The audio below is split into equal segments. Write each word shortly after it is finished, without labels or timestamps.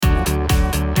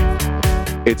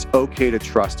it's okay to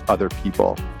trust other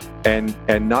people. And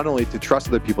not only to trust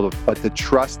other people, but to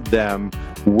trust them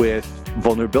with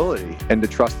vulnerability and to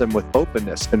trust them with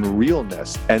openness and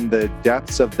realness and the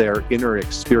depths of their inner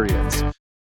experience.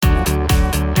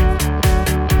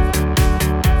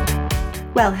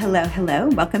 Well, hello.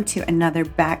 Welcome to another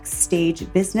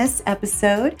Backstage Business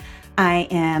episode. I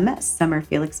am Summer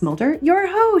Felix Mulder, your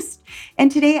host.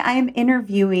 And today I am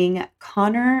interviewing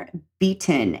Connor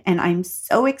Beaton. And I'm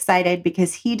so excited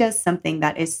because he does something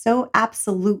that is so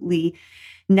absolutely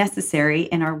necessary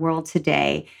in our world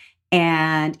today.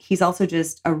 And he's also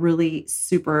just a really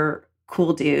super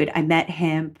cool dude. I met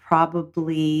him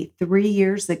probably 3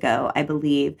 years ago, I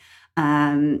believe.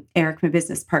 Eric, my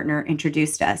business partner,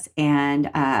 introduced us, and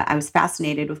I was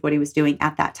fascinated with what he was doing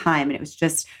at that time, and it was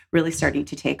just really starting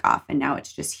to take off, and now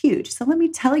it's just huge. So let me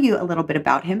tell you a little bit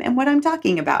about him and what I'm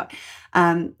talking about.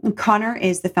 Connor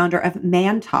is the founder of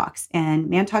Man Talks, and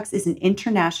Man Talks is an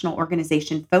international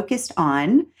organization focused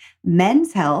on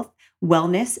men's health,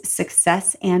 wellness,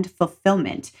 success, and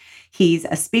fulfillment. He's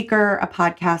a speaker, a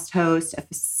podcast host, a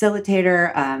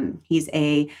facilitator. He's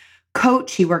a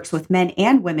coach. He works with men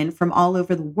and women from all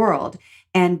over the world.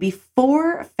 And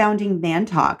before founding Man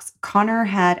Talks, Connor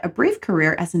had a brief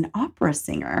career as an opera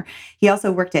singer. He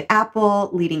also worked at Apple,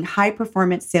 leading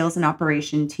high-performance sales and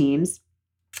operation teams.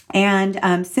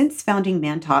 And since founding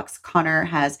Man Talks, Connor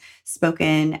has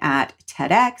spoken at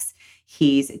TEDx.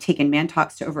 He's taken Man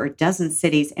Talks to over a dozen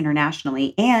cities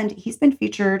internationally, and he's been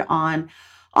featured on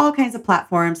all kinds of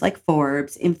platforms like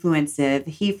Forbes, Influencive,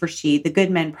 He for She, The Good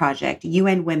Men Project,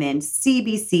 UN Women,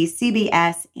 CBC,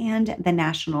 CBS, and the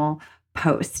National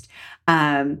Post.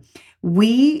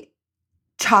 We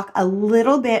talk a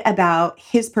little bit about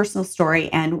his personal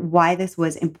story and why this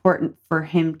was important for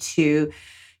him to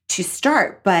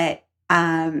start, but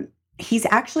he's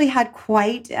actually had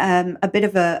quite a bit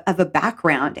of a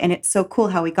background, and it's so cool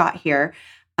how he got here.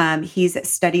 He's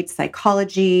studied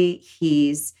psychology.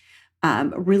 He's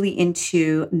really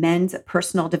into men's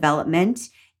personal development.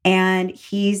 And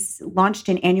he's launched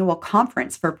an annual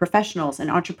conference for professionals and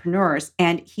entrepreneurs.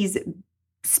 And he's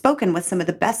spoken with some of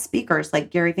the best speakers like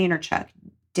Gary Vaynerchuk,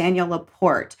 Daniel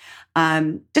Laporte,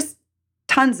 just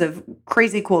tons of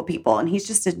crazy cool people. And he's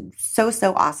just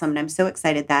so awesome. And I'm so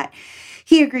excited that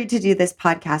he agreed to do this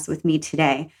podcast with me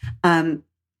today.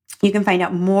 You can find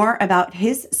out more about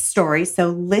his story. So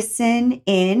listen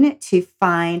in to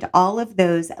find all of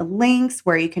those links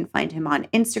where you can find him on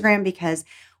Instagram, because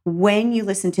when you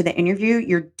listen to the interview,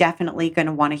 you're definitely going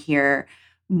to want to hear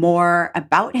more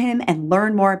about him and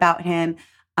learn more about him.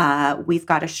 We've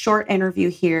got a short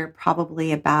interview here,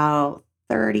 probably about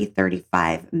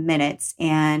 35 minutes,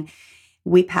 and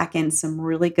we pack in some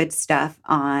really good stuff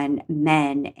on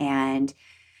men and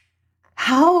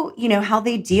how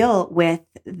they deal with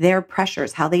their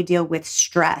pressures, how they deal with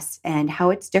stress, and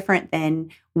how it's different than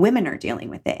women are dealing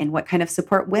with it, and what kind of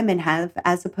support women have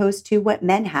as opposed to what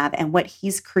men have, and what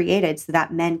he's created so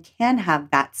that men can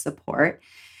have that support,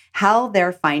 how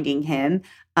they're finding him,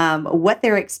 what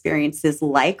their experience is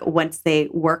like once they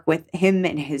work with him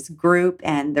and his group.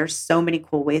 And there's so many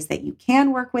cool ways that you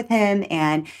can work with him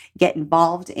and get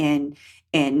involved in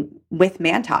with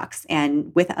Man Talks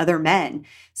and with other men.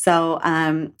 So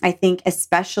I think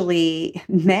especially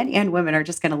men and women are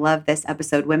just going to love this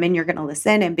episode. Women, you're going to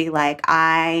listen and be like,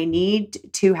 I need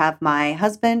to have my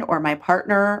husband or my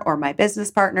partner or my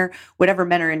business partner, whatever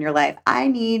men are in your life, I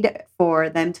need for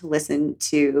them to listen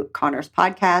to Connor's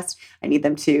podcast. I need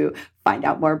them to find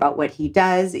out more about what he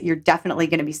does. You're definitely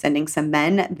going to be sending some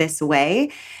men this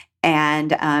way,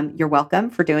 and you're welcome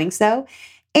for doing so.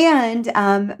 And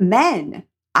men,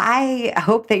 I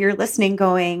hope that you're listening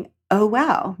going, oh,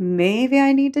 wow, maybe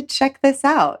I need to check this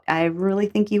out. I really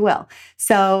think you will.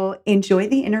 So enjoy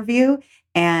the interview,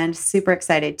 and super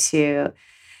excited to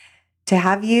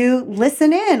have you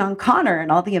listen in on Connor and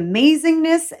all the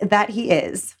amazingness that he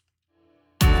is.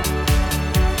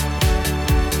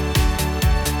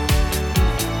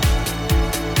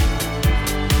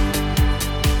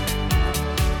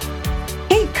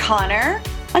 Hey, Connor.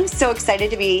 I'm so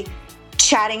excited to be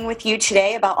chatting with you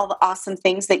today about all the awesome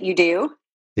things that you do.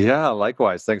 Yeah,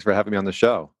 likewise. Thanks for having me on the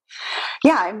show.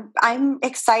 Yeah, I'm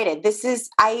excited.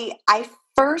 I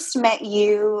first met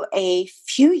you a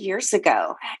few years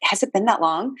ago. Has it been that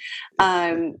long?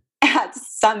 At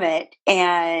Summit,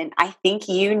 and I think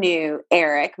you knew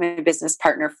Eric, my business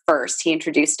partner, first. He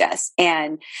introduced us,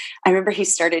 and I remember he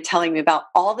started telling me about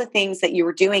all the things that you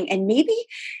were doing, and maybe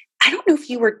I don't know if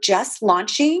you were just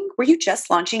launching. Were you just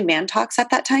launching Man Talks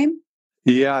at that time?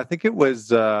 Yeah, I think it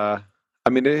was I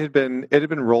mean, it had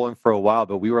been rolling for a while,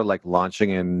 but we were like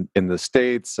launching in the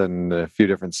States and a few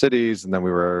different cities, and then we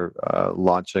were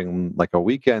launching like a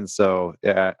weekend. So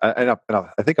yeah, I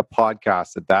think a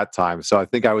podcast at that time. So I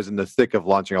think I was in the thick of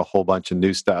launching a whole bunch of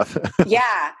new stuff.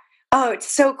 Yeah. Oh,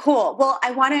 it's so cool. Well,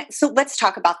 so let's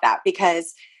talk about that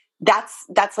because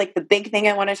that's like the big thing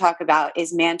I want to talk about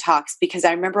is Man Talks, because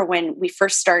I remember when we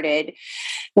first met,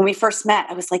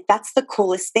 I was like, that's the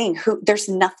coolest thing. There's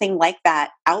nothing like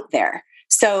that out there.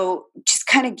 So just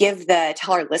kind of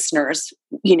tell our listeners,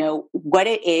 what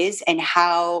it is and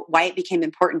why it became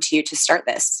important to you to start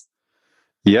this.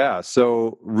 Yeah,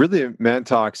 so really,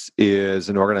 Mantox is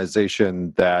an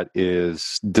organization that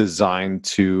is designed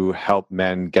to help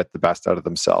men get the best out of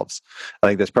themselves. I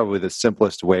think that's probably the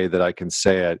simplest way that I can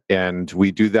say it, and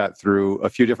we do that through a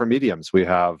few different mediums. We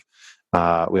have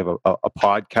a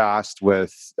podcast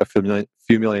with a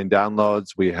few million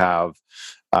downloads. We have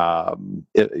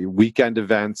weekend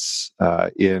events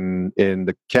in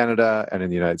the Canada and in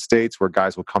the United States where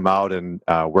guys will come out and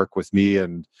work with me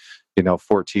and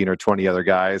 14 or 20 other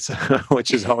guys,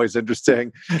 which is always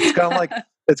interesting. It's kind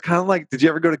of like, did you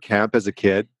ever go to camp as a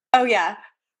kid? Oh yeah.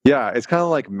 Yeah, it's kind of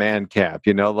like man camp,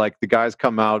 like the guys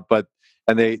come out,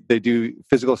 and they do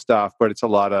physical stuff, but it's a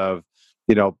lot of,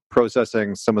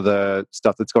 processing some of the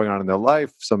stuff that's going on in their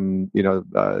life, some,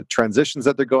 transitions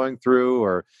that they're going through,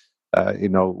 or,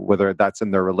 whether that's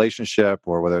in their relationship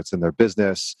or whether it's in their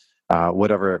business,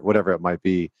 whatever it might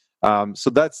be. So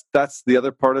that's the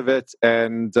other part of it,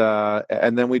 and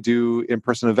then we do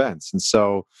in-person events, and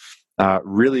so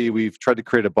really we've tried to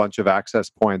create a bunch of access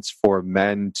points for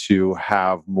men to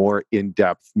have more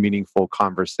in-depth, meaningful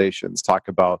conversations, talk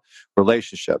about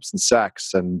relationships and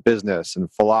sex and business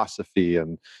and philosophy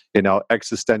and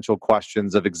existential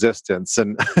questions of existence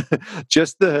and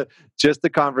just the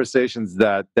conversations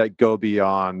that go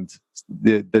beyond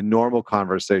the normal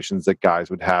conversations that guys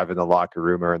would have in the locker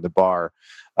room or in the bar.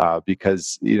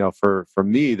 Because for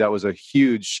me that was a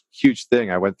huge thing.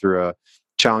 I went through a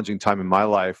challenging time in my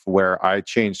life where I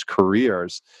changed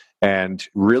careers and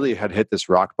really had hit this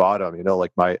rock bottom.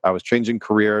 I was changing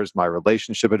careers, my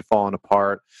relationship had fallen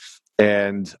apart,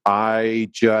 and I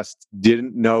just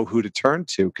didn't know who to turn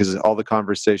to because all the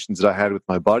conversations that I had with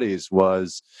my buddies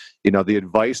was, the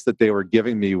advice that they were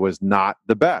giving me was not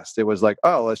the best. It was like,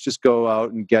 oh, let's just go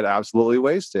out and get absolutely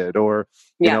wasted, or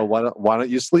why don't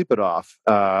you sleep it off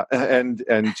and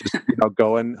just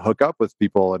go and hook up with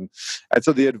people, and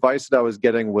so the advice that I was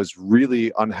getting was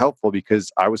really unhelpful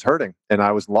because I was hurting and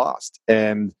I was lost,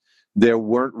 and there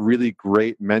weren't really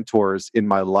great mentors in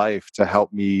my life to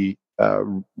help me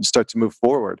start to move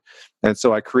forward. And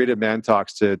so I created Man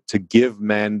Talks to give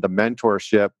men the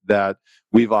mentorship that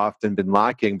we've often been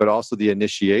lacking, but also the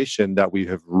initiation that we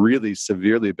have really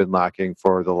severely been lacking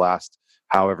for the last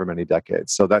however many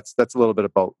decades. So that's a little bit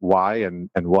about why and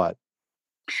what.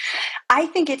 I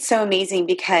think it's so amazing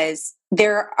because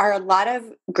there are a lot of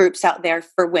groups out there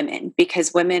for women,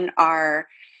 because women are,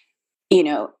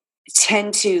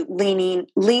 tend to lean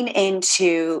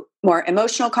into more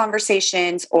emotional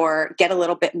conversations or get a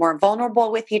little bit more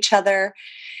vulnerable with each other.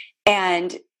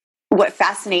 And what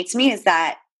fascinates me is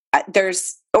that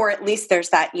there's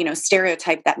that,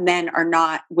 stereotype that men are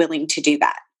not willing to do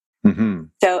that. Mm-hmm.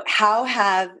 So how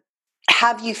have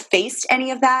you faced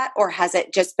any of that, or has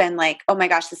it just been like, oh my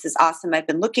gosh, this is awesome, I've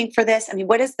been looking for this? I mean,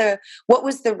 what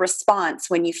was the response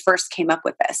when you first came up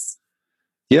with this?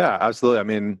 Yeah, absolutely. I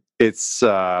mean, it's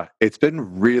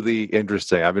been really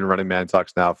interesting. I've been running Man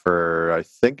Talks now for I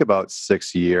think about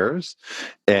 6 years,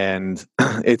 and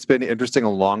it's been interesting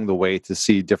along the way to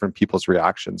see different people's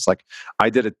reactions. Like I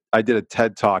did a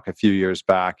TED Talk a few years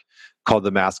back called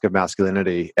The Mask of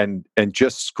Masculinity, and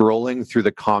just scrolling through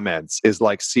the comments is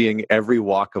like seeing every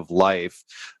walk of life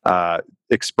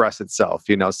express itself.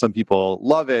 Some people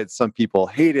love it, some people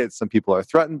hate it, some people are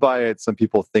threatened by it, some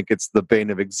people think it's the bane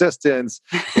of existence.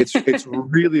 It's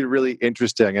really, really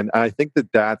interesting, and I think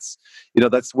that's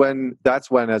when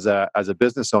as a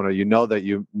business owner, that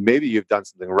you've done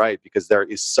something right, because there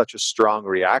is such a strong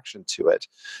reaction to it,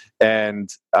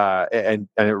 and it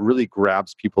really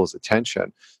grabs people's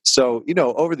attention. So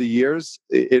over the years,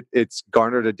 it's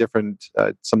garnered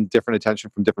some different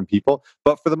attention from different people,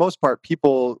 but for the most part,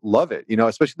 people love it.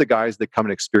 Especially the guys that come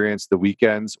and experience the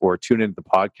weekends or tune into the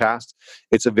podcast.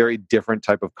 It's a very different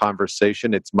type of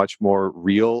conversation. It's much more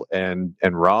real and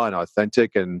raw and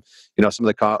authentic. And some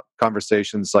of the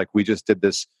conversations, like we just did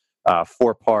this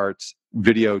 4-part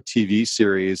video TV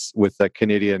series with a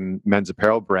Canadian men's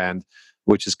apparel brand,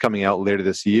 which is coming out later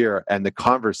this year, and the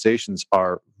conversations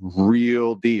are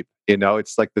real deep.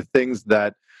 It's like the things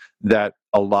that that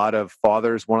a lot of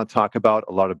fathers want to talk about,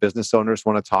 a lot of business owners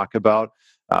want to talk about,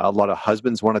 a lot of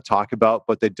husbands want to talk about,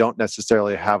 but they don't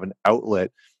necessarily have an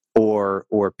outlet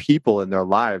or people in their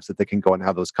lives that they can go and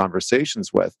have those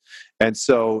conversations with. And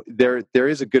so there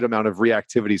is a good amount of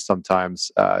reactivity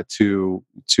sometimes to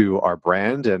our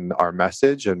brand and our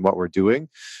message and what we're doing,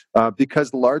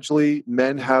 because largely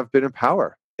men have been in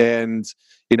power. And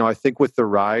I think with the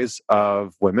rise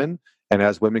of women, and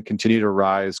as women continue to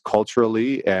rise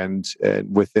culturally and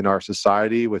within our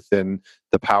society, within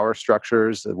the power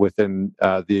structures, within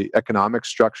the economic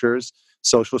structures,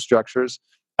 social structures,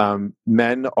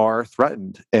 men are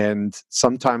threatened. And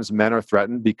sometimes men are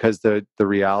threatened because the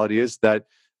reality is that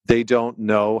they don't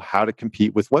know how to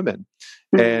compete with women.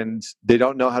 Mm-hmm. And they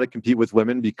don't know how to compete with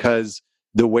women because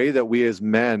the way that we as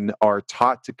men are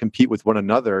taught to compete with one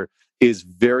another is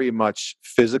very much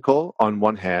physical on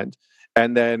one hand,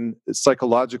 and then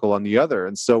psychological on the other.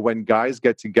 And so when guys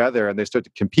get together and they start to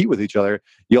compete with each other,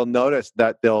 you'll notice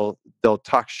that they'll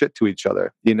talk shit to each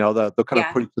other. They'll kind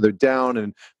of put each other down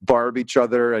and barb each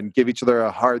other and give each other a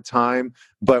hard time.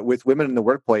 But with women in the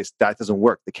workplace, that doesn't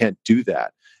work. They can't do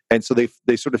that. And so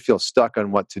they sort of feel stuck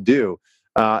on what to do.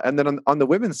 And then on the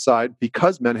women's side,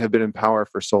 because men have been in power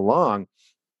for so long,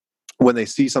 when they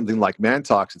see something like Man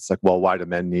Talks, it's like, well, why do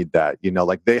men need that?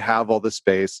 Like they have all the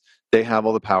space, they have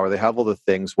all the power, they have all the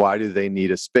things. Why do they need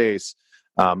a space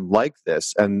like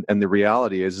this? And the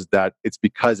reality is that it's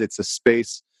because it's a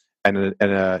space and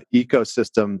a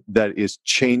ecosystem that is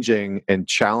changing and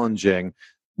challenging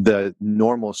the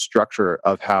normal structure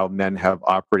of how men have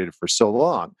operated for so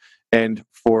long. And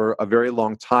for a very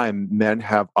long time, men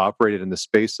have operated in the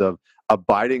space of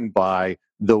abiding by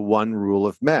the one rule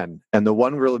of men. And the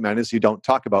one rule of men is you don't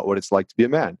talk about what it's like to be a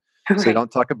man. Right. So you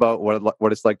don't talk about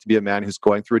what it's like to be a man who's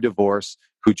going through a divorce,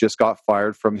 who just got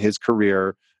fired from his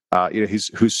career,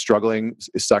 who's struggling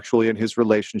sexually in his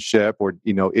relationship, or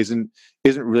isn't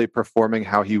really performing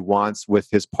how he wants with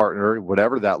his partner,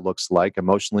 whatever that looks like,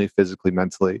 emotionally, physically,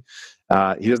 mentally.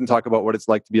 He doesn't talk about what it's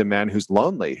like to be a man who's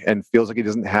lonely and feels like he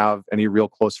doesn't have any real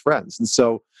close friends. And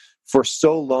so for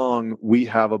so long, we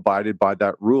have abided by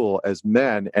that rule as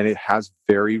men, and it has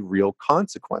very real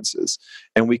consequences.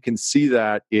 And we can see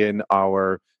that in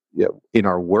our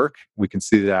work. We can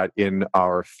see that in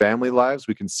our family lives.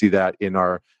 We can see that in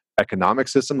our economic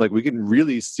system. Like we can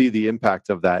really see the impact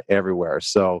of that everywhere.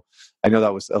 So I know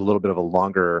that was a little bit of a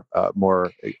longer,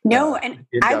 more. No, and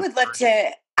I would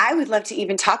love to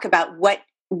even talk about what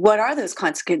are those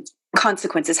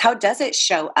consequences. How does it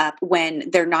show up when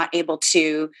they're not able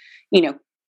to,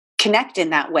 connect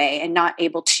in that way and not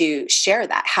able to share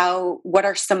that? What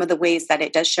are some of the ways that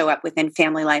it does show up within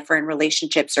family life or in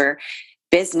relationships or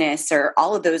business or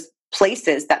all of those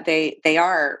places that they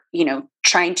are,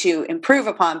 trying to improve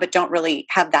upon, but don't really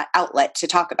have that outlet to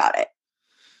talk about it?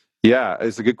 Yeah,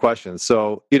 it's a good question.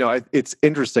 So, it's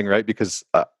interesting, right? Because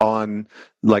on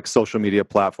like social media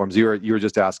platforms, you were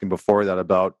just asking before that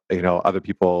about, other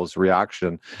people's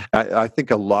reaction. I think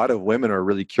a lot of women are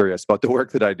really curious about the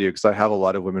work that I do, because I have a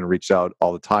lot of women reach out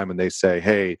all the time and they say,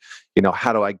 hey,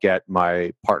 how do I get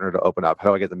my partner to open up? How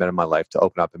do I get the men in my life to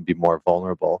open up and be more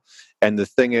vulnerable? And the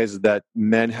thing is that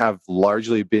men have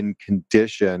largely been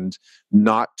conditioned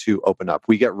not to open up.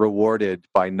 We get rewarded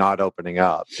by not opening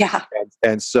up. Yeah.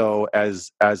 And so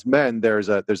as men, there's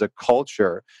a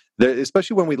culture that,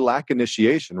 especially when we lack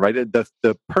initiation, right?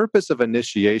 The purpose of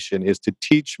initiation is to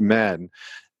teach men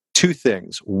two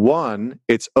things. One,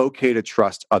 it's okay to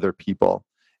trust other people.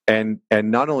 And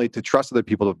not only to trust other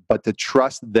people, but to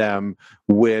trust them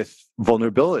with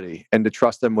vulnerability and to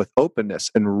trust them with openness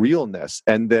and realness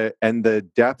and the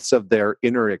depths of their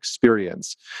inner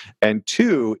experience. And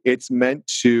two, it's meant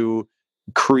to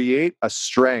create a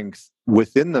strength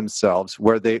within themselves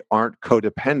where they aren't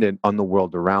codependent on the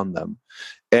world around them.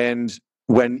 And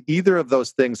when either of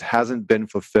those things hasn't been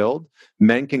fulfilled,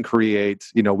 we can create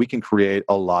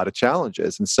a lot of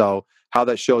challenges. And so how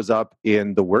that shows up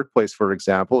in the workplace, for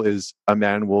example, is a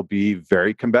man will be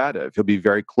very combative. He'll be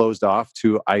very closed off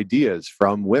to ideas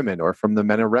from women or from the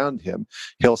men around him.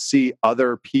 He'll see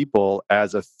other people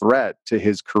as a threat to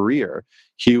his career.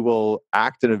 He will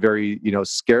act in a very,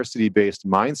 scarcity-based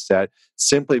mindset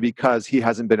simply because he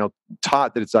hasn't been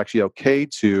taught that it's actually okay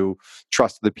to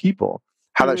trust the people.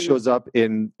 How that shows up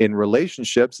in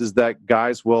relationships is that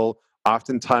guys will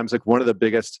oftentimes, like one of the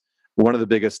biggest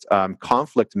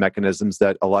conflict mechanisms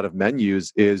that a lot of men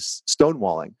use is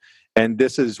stonewalling. And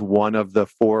this is one of the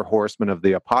four horsemen of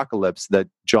the apocalypse that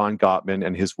John Gottman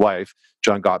and his wife,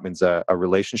 John Gottman's a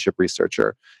relationship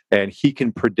researcher, and he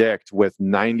can predict with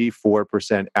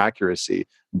 94% accuracy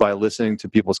by listening to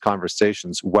people's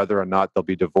conversations whether or not they'll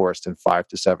be divorced in 5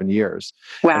 to 7 years.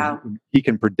 Wow. And he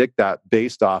can predict that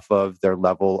based off of their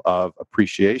level of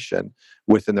appreciation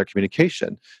within their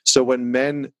communication. So when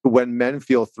men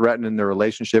feel threatened in their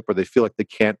relationship or they feel like they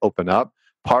can't open up,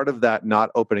 part of that not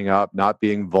opening up, not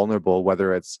being vulnerable,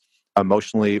 whether it's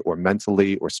emotionally or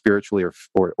mentally or spiritually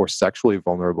or sexually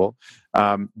vulnerable,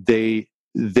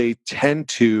 they tend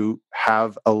to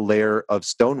have a layer of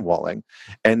stonewalling,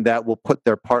 and that will put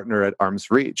their partner at arm's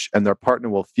reach, and their partner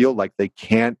will feel like they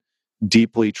can't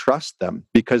deeply trust them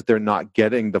because they're not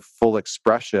getting the full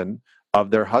expression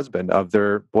of their husband, of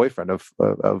their boyfriend, of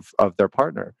their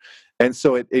partner. And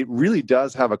so it really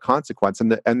does have a consequence,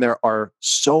 and there are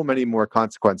so many more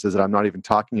consequences that I'm not even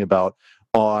talking about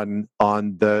on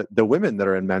the women that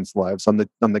are in men's lives, on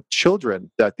the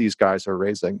children that these guys are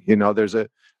raising. There's a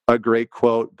great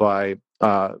quote by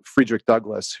Frederick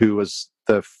Douglass, who was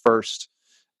the first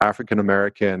African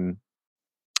American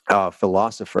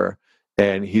philosopher,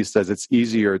 and he says it's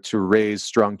easier to raise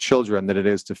strong children than it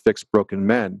is to fix broken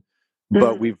men.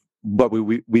 Mm-hmm. But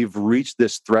we've reached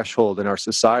this threshold in our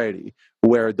society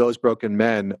where those broken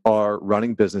men are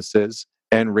running businesses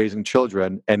and raising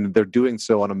children, and they're doing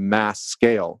so on a mass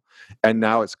scale. And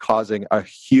now it's causing a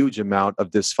huge amount of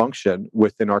dysfunction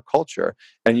within our culture.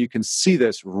 And you can see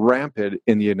this rampant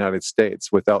in the United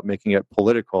States. Without making it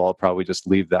political, I'll probably just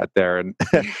leave that there and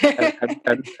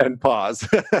and pause.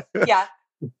 Yeah.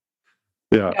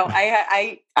 Yeah. No,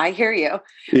 I hear you.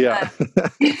 Yeah.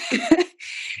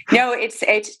 No,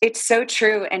 it's so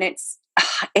true, and it's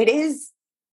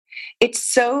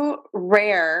so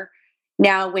rare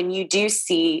now when you do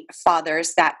see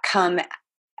fathers that come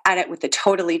at it with a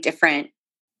totally different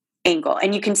angle,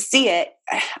 and you can see it.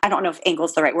 I don't know if angle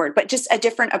is the right word, but just a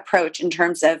different approach in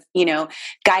terms of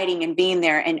guiding and being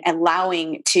there and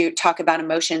allowing to talk about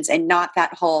emotions, and not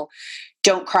that whole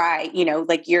don't cry,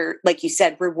 like you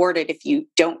said, rewarded if you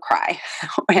don't cry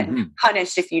and mm-hmm.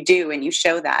 punished if you do, and you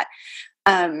show that.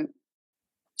 I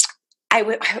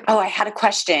had a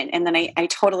question, and then I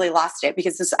totally lost it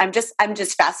because I'm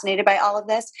just fascinated by all of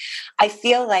this. I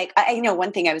feel like, I know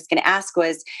one thing I was going to ask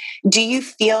was, do you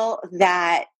feel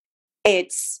that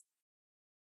it's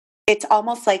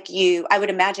almost like I would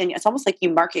imagine it's almost like you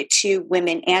market to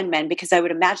women and men, because I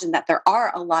would imagine that there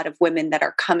are a lot of women that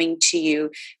are coming to you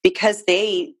because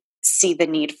they see the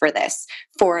need for this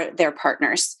for their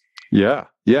partners. Yeah,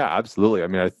 absolutely. I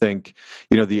mean, I think,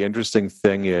 the interesting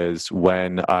thing is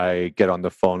when I get on the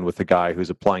phone with a guy who's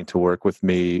applying to work with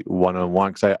me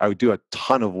one-on-one, because I do a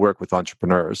ton of work with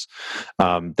entrepreneurs.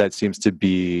 That seems to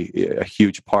be a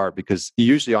huge part, because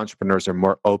usually entrepreneurs are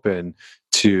more open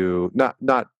to,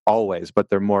 not always, but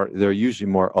they're usually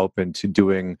more open to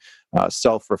doing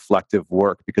self-reflective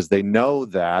work, because they know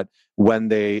that when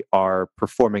they are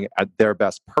performing at their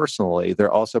best personally,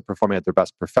 they're also performing at their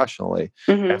best professionally.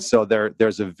 Mm-hmm. And so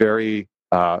there's a very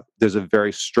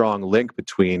strong link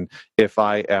between, if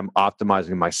I am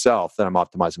optimizing myself, then I'm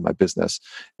optimizing my business.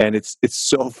 And it's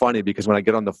so funny, because when I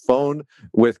get on the phone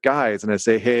with guys and I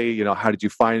say, hey, how did you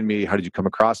find me? How did you come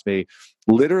across me?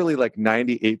 Literally like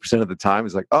 98% of the time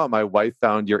is like, oh, my wife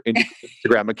found your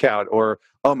Instagram account, or,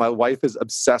 oh, my wife is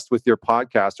obsessed with your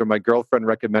podcast, or my girlfriend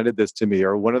recommended this to me,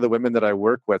 or one of the women that I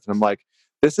work with. And I'm like,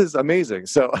 this is amazing.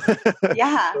 So,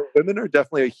 yeah. So women are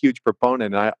definitely a huge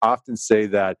proponent. And I often say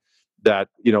that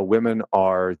women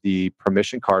are the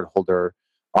permission card holder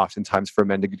oftentimes for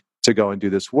men to go and do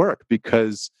this work,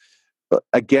 because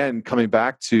again, coming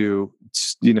back to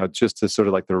just to sort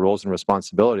of like the roles and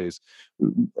responsibilities,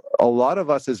 a lot of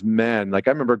us as men, like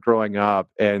I remember growing up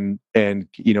and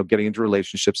getting into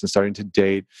relationships and starting to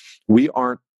date, we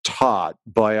aren't taught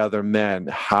by other men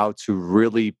how to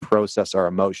really process our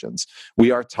emotions.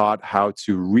 We are taught how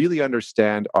to really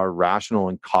understand our rational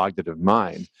and cognitive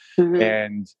mind. Mm-hmm.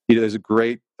 And there's a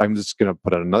great, I'm just going to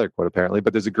put out another quote apparently,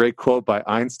 but there's a great quote by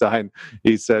Einstein.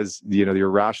 He says, your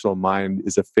rational mind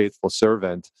is a faithful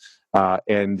servant,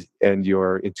 and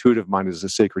your intuitive mind is a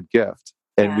sacred gift.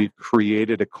 And we've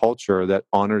created a culture that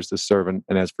honors the servant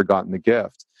and has forgotten the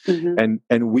gift. Mm-hmm.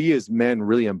 And we as men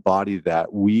really embody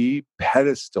that. We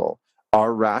pedestal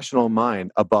our rational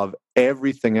mind above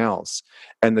everything else.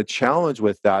 And the challenge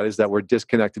with that is that we're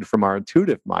disconnected from our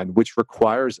intuitive mind, which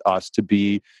requires us to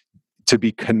be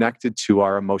connected to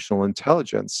our emotional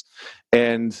intelligence.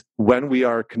 And when we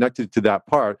are connected to that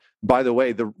part, by the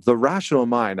way, the rational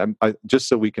mind, just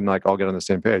so we can all get on the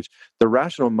same page, the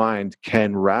rational mind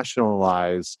can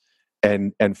rationalize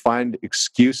and find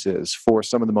excuses for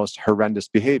some of the most horrendous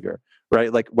behavior,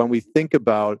 right? Like when we think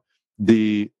about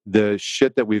the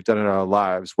shit that we've done in our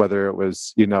lives, whether it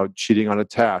was, cheating on a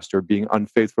test or being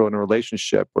unfaithful in a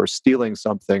relationship or stealing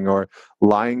something or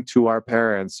lying to our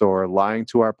parents or lying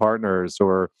to our partners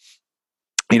or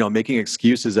making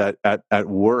excuses at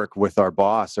work with our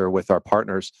boss or with our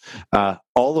partners,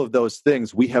 all of those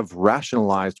things we have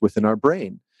rationalized within our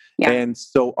brain. Yeah. And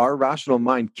so our rational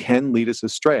mind can lead us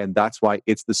astray. And that's why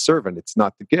it's the servant. It's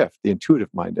not the gift. The intuitive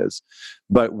mind is.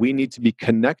 But we need to be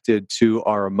connected to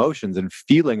our emotions and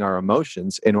feeling our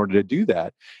emotions in order to do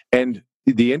that. And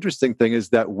the interesting thing is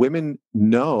that women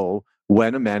know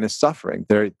when a man is suffering.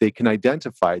 They can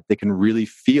identify it. They can really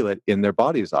feel it in their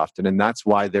bodies often. And that's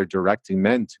why they're directing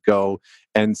men to go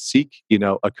and seek,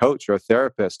 a coach or a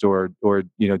therapist or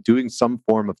doing some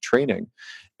form of training.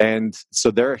 And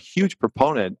so they're a huge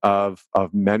proponent of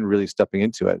men really stepping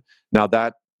into it. Now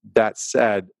that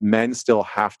said, men still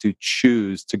have to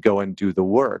choose to go and do the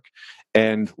work.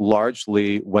 And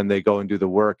largely when they go and do the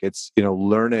work, it's,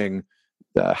 learning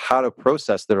how to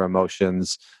process their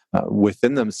emotions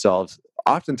within themselves,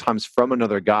 oftentimes from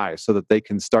another guy, so that they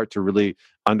can start to really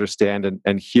understand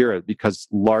and hear it. Because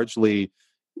largely,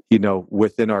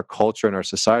 within our culture and our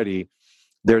society,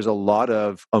 there's a lot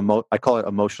of, I call it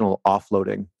emotional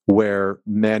offloading, where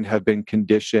men have been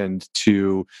conditioned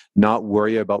to not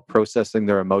worry about processing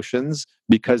their emotions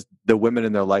because the women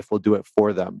in their life will do it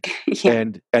for them. Yeah.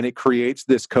 And it creates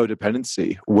this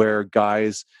codependency where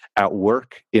guys at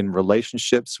work, in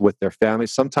relationships with their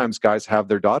families, sometimes guys have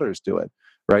their daughters do it,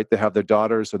 right? They have their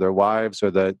daughters or their wives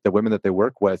or the women that they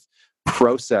work with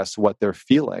process what they're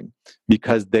feeling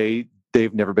because they've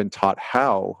never been taught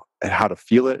how to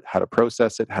feel it, how to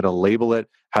process it, how to label it,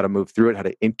 how to move through it, how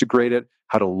to integrate it,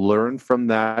 how to learn from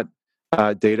that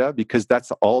data, because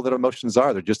that's all that emotions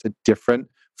are. They're just a different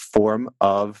form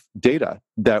of data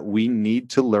that we need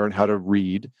to learn how to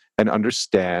read and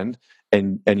understand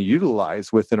and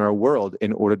utilize within our world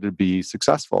in order to be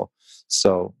successful.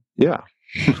 So, yeah.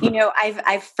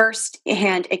 I've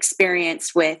firsthand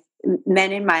experience with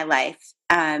men in my life,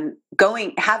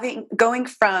 going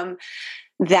from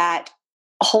that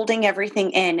holding everything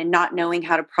in and not knowing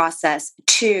how to process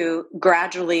to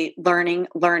gradually learning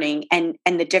and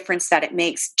the difference that it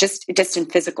makes just in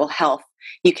physical health.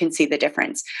 You can see the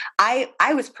difference. I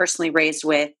was personally raised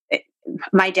with,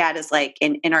 my dad is like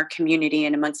in our community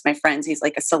and amongst my friends, he's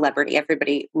like a celebrity.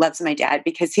 Everybody loves my dad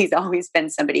because he's always been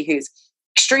somebody who's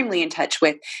extremely in touch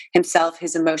with himself,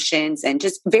 his emotions, and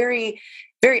just very,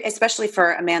 very, especially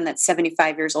for a man that's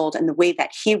 75 years old and the way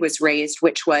that he was raised,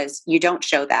 which was, you don't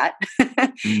show that,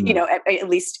 at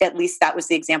least that was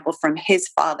the example from his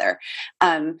father.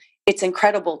 It's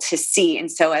incredible to see.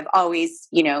 And so I've always,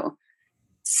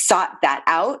 sought that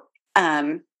out.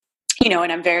 And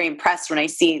I'm very impressed when I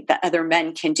see that other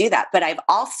men can do that, but I've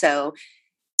also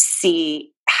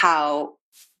see how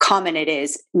common it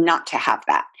is not to have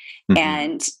that.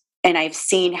 Mm-hmm. And I've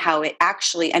seen how it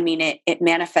actually, it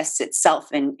manifests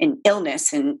itself in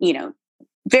illness and,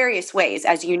 various ways,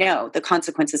 as the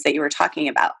consequences that you were talking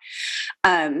about.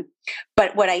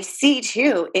 But what I see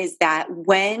too is that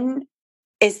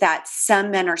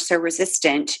some men are so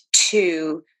resistant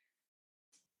to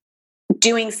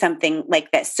doing something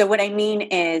like this. So what I mean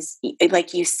is,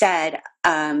 like you said,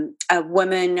 a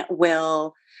woman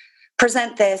will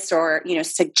present this or,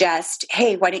 suggest,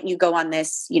 hey, why don't you go on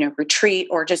this, retreat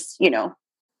or just,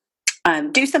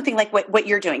 do something like what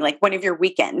you're doing, like one of your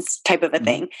weekends type of a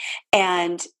thing.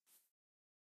 And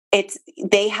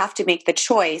they have to make the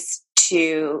choice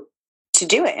to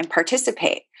do it and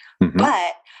participate. Mm-hmm.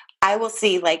 But I will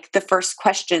see like the first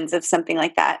questions of something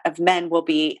like that of men will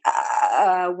be,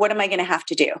 what am I going to have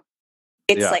to do?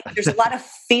 It's like, there's a lot of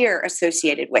fear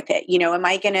associated with it. What am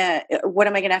I going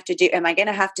to have to do? Am I going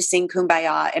to have to sing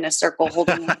Kumbaya in a circle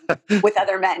holding with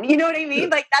other men? You know what I mean?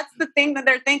 Like, that's the thing that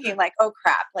they're thinking, like, oh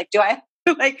crap. Like,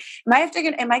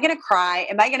 am I going to cry?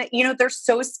 Am I going to, they're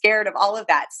so scared of all of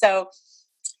that. So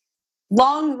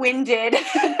long-winded.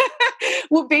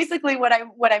 Well, basically what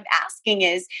I'm asking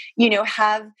is,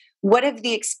 what have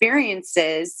the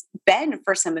experiences been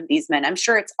for some of these men? I'm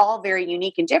sure it's all very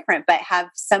unique and different, but have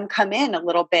some come in a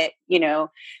little bit,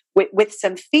 with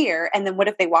some fear, and then what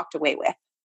have they walked away with?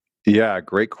 Yeah,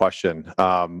 great question.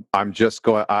 I'm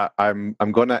going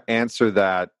to answer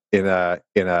that in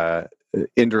a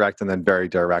indirect and then very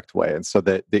direct way. And so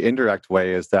the indirect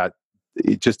way is that,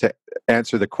 just to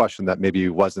answer the question that maybe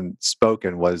wasn't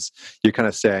spoken, was you're kind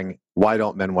of saying, why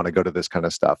don't men want to go to this kind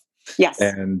of stuff? Yes.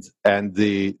 And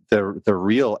the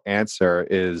real answer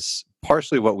is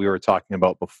partially what we were talking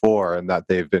about before, and that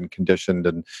they've been conditioned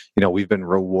and, we've been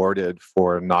rewarded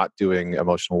for not doing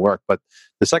emotional work. But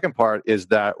the second part is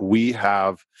that we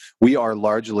are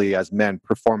largely, as men,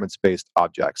 performance-based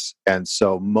objects. And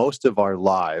so most of our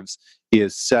lives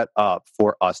is set up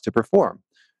for us to perform.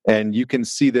 And you can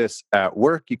see this at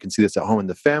work, you can see this at home in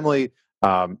the family.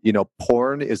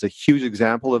 Porn is a huge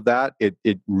example of that.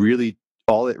 It really,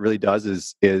 all it really does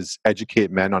is educate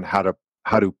men on how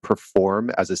to perform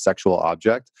as a sexual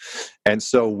object. And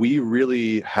so we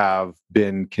really have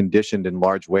been conditioned in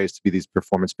large ways to be these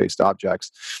performance-based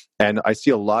objects. And I see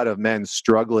a lot of men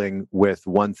struggling with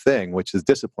one thing, which is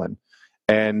discipline.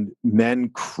 And men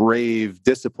crave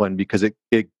discipline because it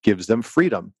gives them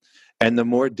freedom. And the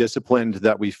more disciplined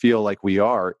that we feel like we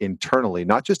are internally,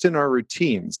 not just in our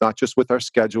routines, not just with our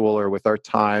schedule or with our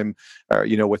time, or,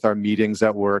 with our meetings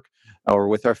at work or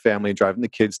with our family, driving the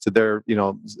kids to their,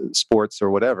 sports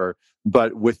or whatever,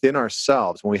 but within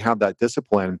ourselves, when we have that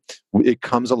discipline, it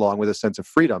comes along with a sense of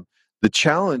freedom. The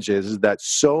challenge is that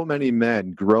so many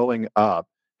men growing up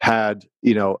had,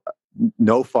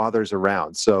 no fathers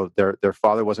around. So their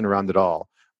father wasn't around at all.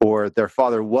 Or their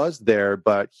father was there,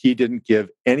 but he didn't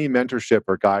give any mentorship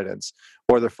or guidance.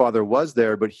 Or their father was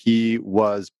there, but he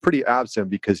was pretty absent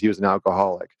because he was an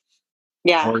alcoholic.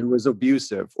 Yeah. Or he was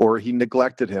abusive, or he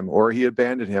neglected him, or he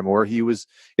abandoned him, or he was,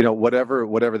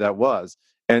 whatever that was.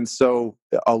 And so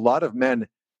a lot of men,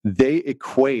 they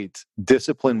equate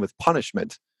discipline with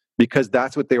punishment because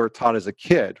that's what they were taught as a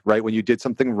kid, right? When you did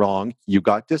something wrong, you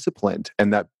got disciplined,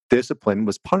 and that discipline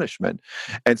was punishment.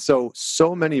 And so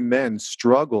many men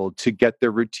struggle to get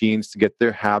their routines, to get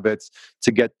their habits,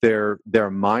 to get their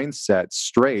mindset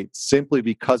straight simply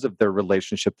because of their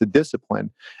relationship to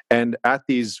discipline. And at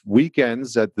these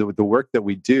weekends, at the work that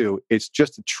we do, it's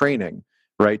just a training,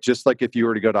 right? Just like if you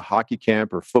were to go to hockey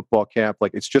camp or football camp,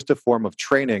 like it's just a form of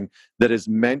training that is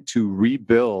meant to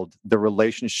rebuild the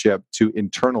relationship to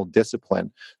internal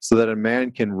discipline so that a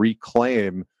man can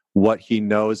reclaim what he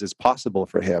knows is possible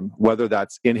for him, whether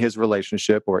that's in his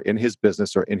relationship or in his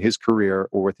business or in his career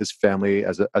or with his family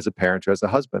as a parent or as a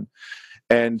husband.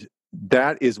 And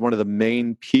that is one of the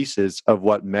main pieces of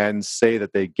what men say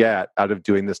that they get out of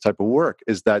doing this type of work,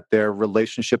 is that their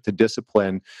relationship to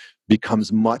discipline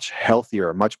becomes much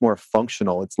healthier, much more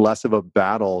functional. It's less of a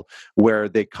battle where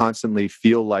they constantly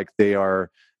feel like they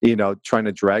are, trying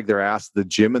to drag their ass to the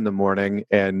gym in the morning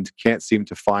and can't seem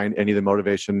to find any of the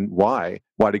motivation why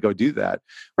to go do that.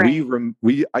 Right.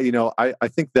 I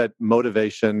think that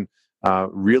motivation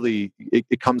really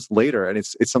it comes later, and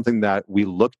it's something that we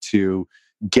look to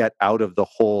get out of the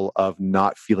hole of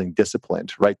not feeling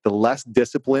disciplined, right? The less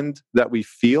disciplined that we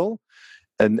feel,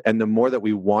 and the more that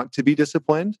we want to be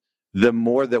disciplined, the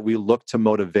more that we look to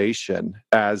motivation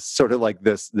as sort of like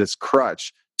this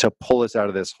crutch to pull us out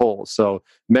of this hole. So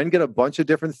men get a bunch of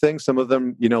different things. Some of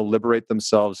them, liberate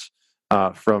themselves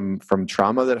from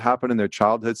trauma that happened in their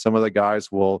childhood. Some of the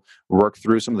guys will work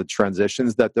through some of the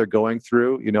transitions that they're going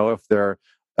through. If they're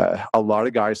a lot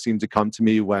of guys seem to come to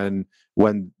me when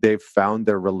they've found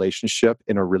their relationship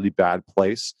in a really bad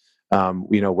place.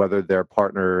 Whether their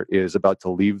partner is about to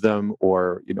leave them,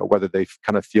 or whether they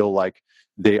kind of feel like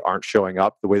they aren't showing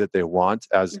up the way that they want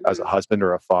as a husband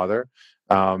or a father.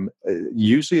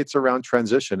 Usually it's around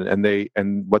transition,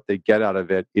 and what they get out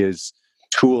of it is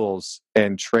tools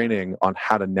and training on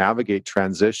how to navigate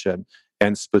transition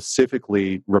and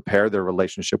specifically repair their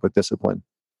relationship with discipline.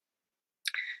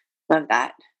 Love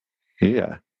that.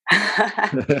 Yeah.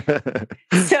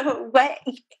 So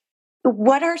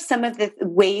what are some of the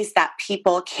ways that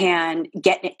people can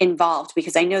get involved?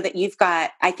 Because I know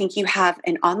that I think you have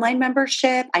an online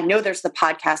membership. I know there's the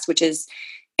podcast, which is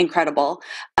incredible.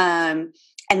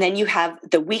 And then you have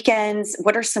the weekends.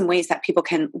 What are some ways that people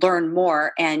can learn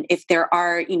more? And if there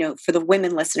are, for the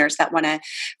women listeners that want to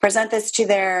present this to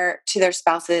their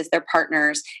spouses, their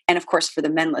partners, and of course for the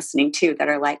men listening too, that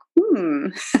are like,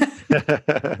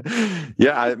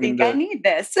 yeah, I think I need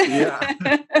this. Yeah.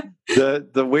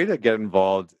 The way to get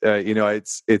involved,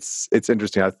 it's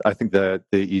interesting. I think the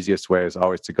easiest way is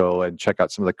always to go and check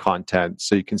out some of the content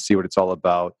so you can see what it's all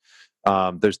about.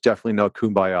 There's definitely no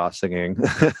kumbaya singing.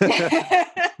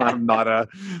 I'm not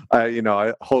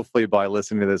hopefully by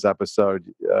listening to this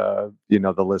episode,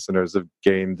 the listeners have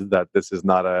gained that this is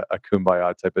not a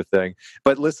kumbaya type of thing.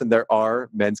 But listen, there are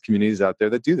men's communities out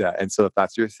there that do that. And so if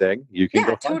that's your thing, you can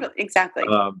go. Totally. Exactly.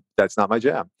 That's not my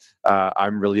jam.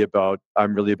 I'm really about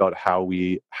how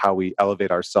we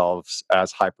elevate ourselves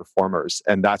as high performers.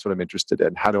 And that's what I'm interested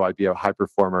in. How do I be a high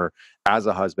performer as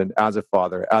a husband, as a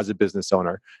father, as a business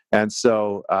owner? And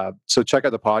so check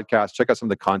out the podcast, check out some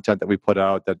of the content that we put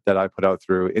out, that I put out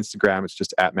through Instagram. It's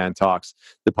just at Man Talks.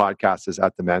 The podcast is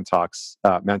at the Man Talks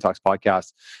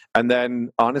podcast. And then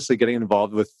honestly, getting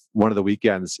involved with one of the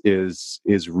weekends is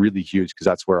really huge, because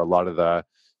that's where a lot of the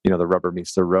rubber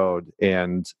meets the road.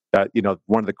 And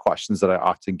one of the questions that I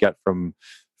often get from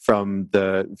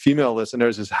the female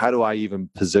listeners is, how do I even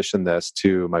position this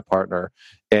to my partner?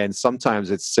 And sometimes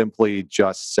it's simply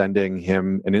just sending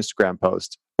him an Instagram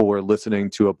post or listening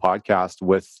to a podcast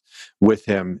with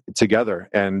him together.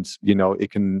 And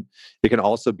it can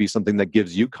also be something that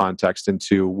gives you context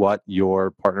into what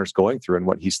your partner's going through and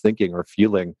what he's thinking or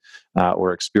feeling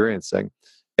or experiencing.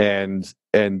 And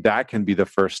that can be the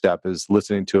first step, is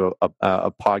listening to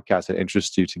a podcast that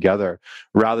interests you together,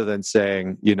 rather than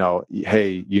saying,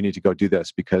 hey, you need to go do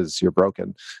this because you're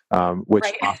broken. Which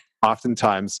right.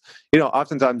 oftentimes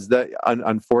that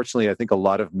unfortunately, I think a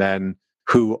lot of men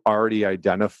who already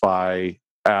identify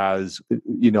as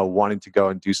wanting to go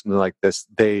and do something like this,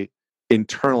 they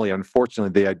internally,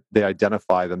 unfortunately, they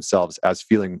identify themselves as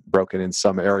feeling broken in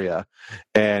some area,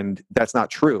 and that's not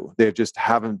true. They just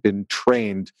haven't been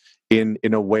trained in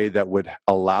a way that would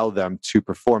allow them to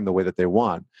perform the way that they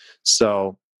want.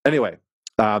 So anyway,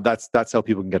 that's how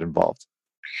people can get involved.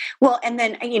 Well, and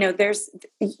then, there's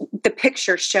the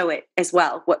pictures show it as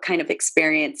well, what kind of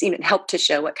experience, help to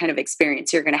show what kind of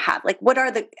experience you're going to have. Like, what are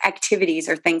the activities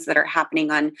or things that are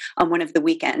happening on one of the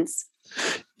weekends?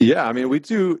 Yeah, I mean, we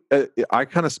do. I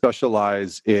kind of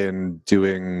specialize in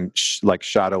doing like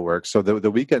shadow work. So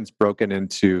the weekend's broken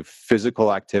into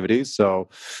physical activities. So,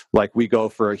 like, we go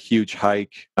for a huge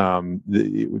hike.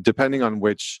 Depending on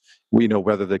which,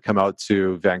 whether they come out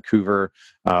to Vancouver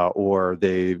or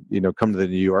they come to the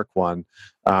New York one,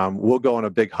 we'll go on a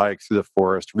big hike through the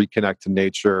forest, reconnect to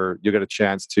nature. You get a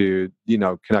chance to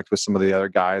connect with some of the other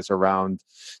guys around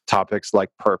topics like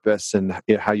purpose and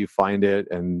how you find it,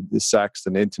 and sex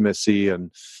and intimacy,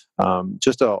 and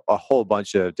just a whole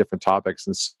bunch of different topics.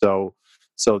 And so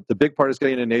the big part is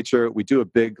getting into nature. We do a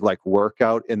big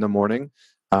workout in the morning,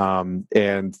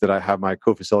 and that I have my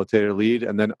co-facilitator lead,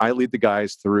 and then I lead the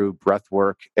guys through breath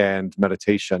work and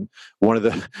meditation. One of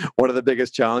the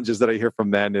biggest challenges that I hear from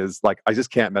men is I just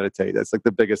can't meditate. That's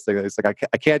the biggest thing. It's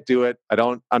I can't do it. I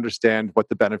don't understand what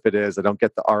the benefit is. I don't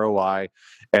get the ROI.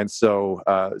 And so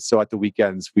at the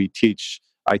weekends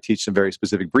I teach some very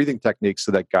specific breathing techniques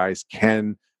so that guys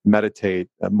can meditate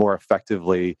more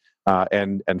effectively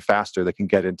and faster. They can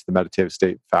get into the meditative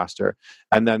state faster.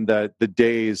 And then the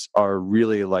days are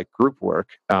really like group work.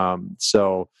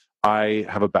 So I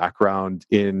have a background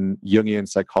in Jungian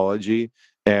psychology,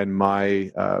 and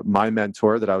my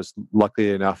mentor that I was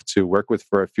lucky enough to work with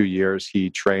for a few years,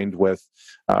 he trained with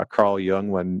Carl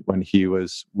Jung when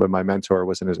my mentor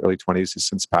was in his early 20s. He's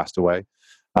since passed away.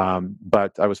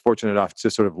 But I was fortunate enough to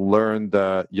sort of learn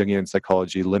the Jungian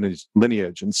psychology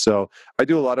lineage. And so I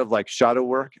do a lot of shadow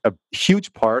work. A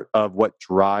huge part of what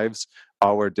drives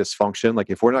our dysfunction,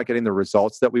 if we're not getting the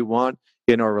results that we want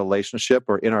in our relationship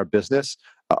or in our business,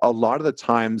 a lot of the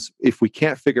times, if we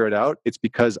can't figure it out, it's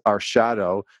because our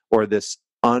shadow, or this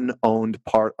unowned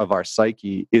part of our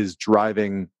psyche, is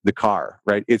driving the car,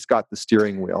 right? It's got the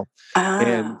steering wheel.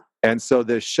 And so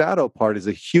the shadow part is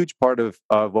a huge part of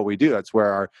what we do. That's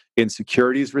where our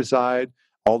insecurities reside,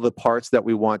 all the parts that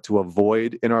we want to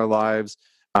avoid in our lives.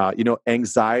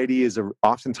 Anxiety is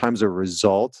oftentimes a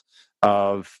result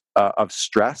of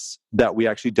stress that we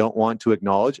actually don't want to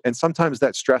acknowledge. And sometimes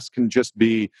that stress can just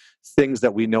be things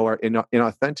that we know are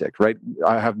inauthentic, right?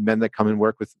 I have men that come and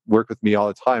work with me all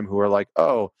the time who are like,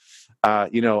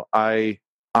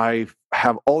 I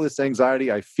have all this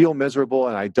anxiety, I feel miserable,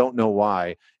 and I don't know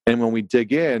why. And when we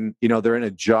dig in, they're in a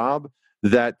job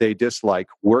that they dislike,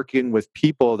 working with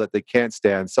people that they can't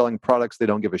stand, selling products they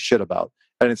don't give a shit about.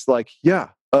 And it's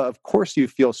of course you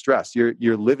feel stress.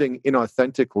 You're living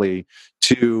inauthentically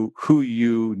to who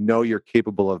you're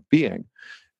capable of being.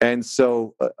 And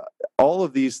so all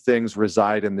of these things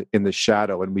reside in the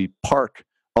shadow, and we park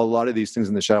a lot of these things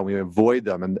in the shadow. We avoid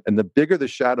them, and the bigger the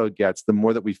shadow gets, the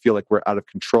more that we feel like we're out of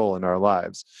control in our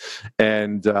lives.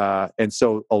 And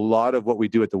so a lot of what we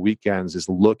do at the weekends is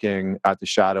looking at the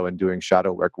shadow and doing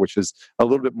shadow work, which is a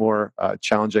little bit more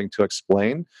challenging to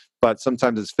explain. But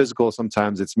sometimes it's physical,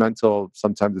 sometimes it's mental,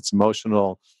 sometimes it's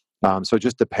emotional. So it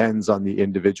just depends on the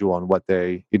individual and what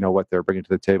they're bringing to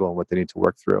the table and what they need to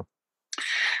work through.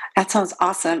 That sounds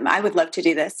awesome. I would love to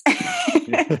do this.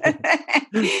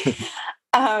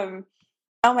 Oh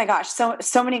my gosh,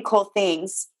 so many cool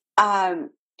things.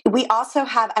 We also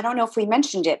have, I don't know if we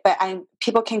mentioned it, but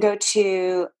people can go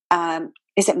to,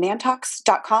 is it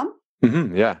mantalks.com?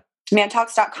 Mm-hmm, yeah.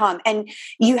 mantalks.com. And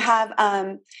you have,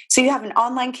 so you have an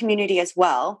online community as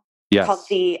well called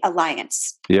the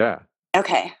Alliance. Yeah.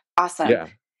 Okay. Awesome. Yeah.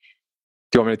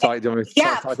 Do you want me to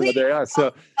talk? Talk please. about that? Yeah.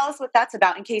 So tell us what that's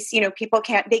about in case, people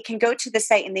they can go to the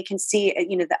site and they can see,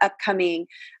 the upcoming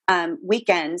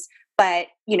weekends. But,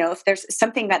 if there's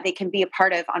something that they can be a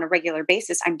part of on a regular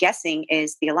basis, I'm guessing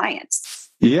is the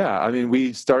Alliance. Yeah. I mean,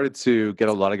 we started to get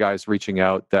a lot of guys reaching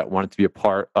out that wanted to be a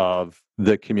part of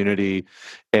the community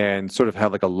and sort of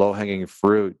have like a low-hanging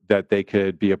fruit that they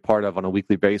could be a part of on a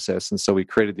weekly basis. And so we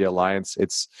created the Alliance.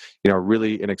 It's,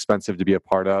 really inexpensive to be a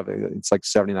part of. It's like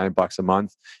 $79 a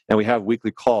month. And we have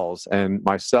weekly calls, and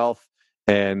myself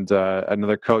and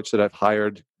another coach that I've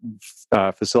hired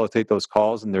facilitate those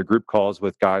calls, and they're group calls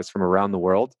with guys from around the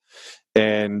world.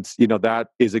 And, that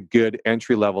is a good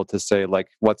entry level to say, like,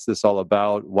 what's this all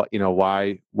about? What am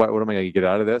I going to get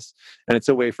out of this? And it's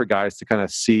a way for guys to kind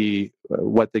of see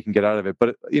what they can get out of it.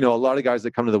 But, a lot of guys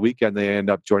that come to the weekend, they end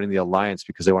up joining the Alliance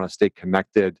because they want to stay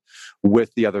connected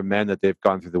with the other men that they've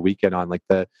gone through the weekend on.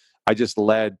 I just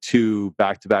led 2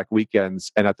 back-to-back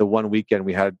weekends. And at the one weekend,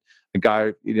 we had a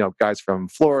guy, guys from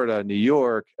Florida, New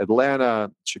York,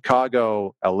 Atlanta,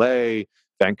 Chicago, LA,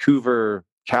 Vancouver,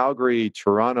 Calgary,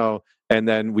 Toronto. And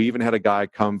then we even had a guy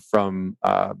come from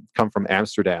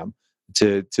Amsterdam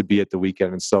to be at the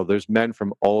weekend. And so there's men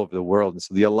from all over the world. And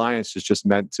so the Alliance is just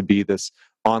meant to be this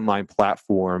online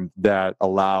platform that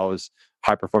allows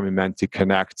high-performing men to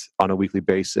connect on a weekly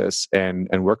basis and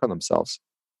work on themselves.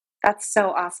 That's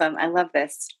so awesome. I love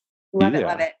this. Love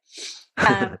it.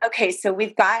 Okay, so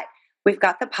we've got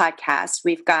the podcast.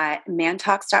 We've got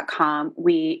mantalks.com.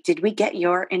 Did we get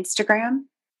your Instagram?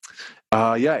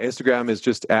 Yeah, Instagram is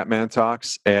just at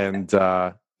mantalks, and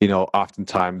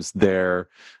oftentimes they're.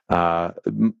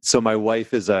 So my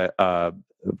wife is a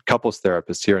couples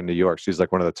therapist here in New York. She's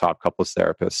like one of the top couples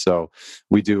therapists. So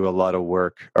we do a lot of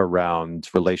work around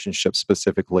relationships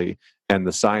specifically, and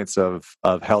the science of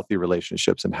healthy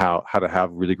relationships and how to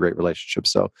have really great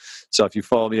relationships. So if you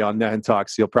follow me on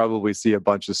Mantalks, you'll probably see a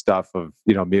bunch of stuff of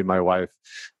me and my wife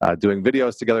doing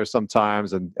videos together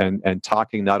sometimes, and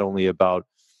talking not only about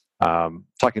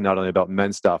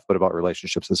men stuff, but about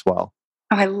relationships as well.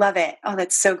 Oh, I love it. Oh,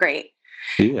 that's so great.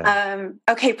 Yeah.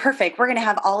 Okay, perfect. We're going to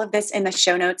have all of this in the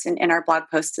show notes and in our blog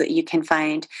post so that you can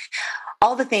find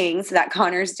all the things that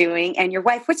Connor's doing. And your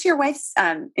wife, what's your wife's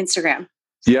Instagram?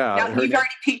 Yeah. Now, you've already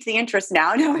piqued the interest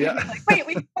now. No, yeah. Like, wait,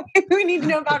 we need to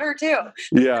know about her too.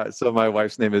 Yeah. So my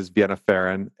wife's name is Vienna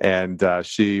Farron, and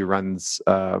she runs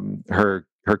her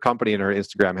company, and her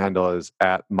Instagram handle is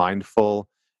at Mindful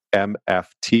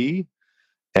MFT.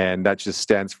 And that just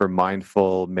stands for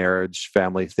Mindful Marriage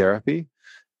Family Therapy.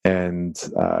 And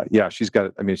she's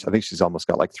got, I think she's almost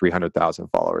got like 300,000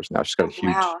 followers now. She's got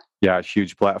a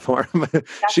huge platform.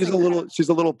 she's a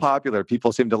little popular.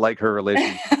 People seem to like her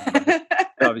relationship.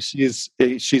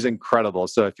 She's incredible.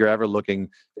 So if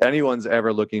anyone's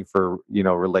ever looking for,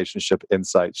 relationship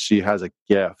insight, she has a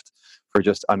gift for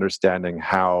just understanding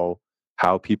how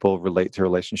people relate to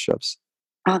relationships.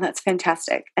 Oh, that's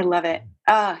fantastic. I love it.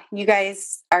 You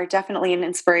guys are definitely an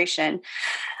inspiration.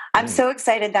 I'm so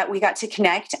excited that we got to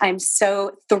connect. I'm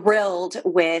so thrilled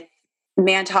with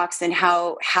Mantalks and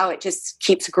how it just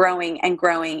keeps growing and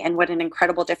growing, and what an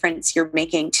incredible difference you're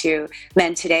making to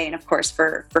men today. And of course,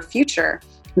 for future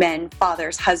men,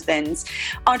 fathers, husbands,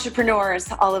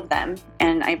 entrepreneurs, all of them.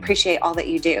 And I appreciate all that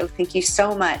you do. Thank you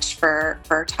so much for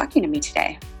talking to me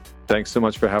today. Thanks so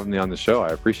much for having me on the show. I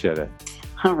appreciate it.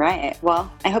 All right. Well,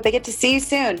 I hope I get to see you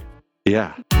soon.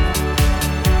 Yeah.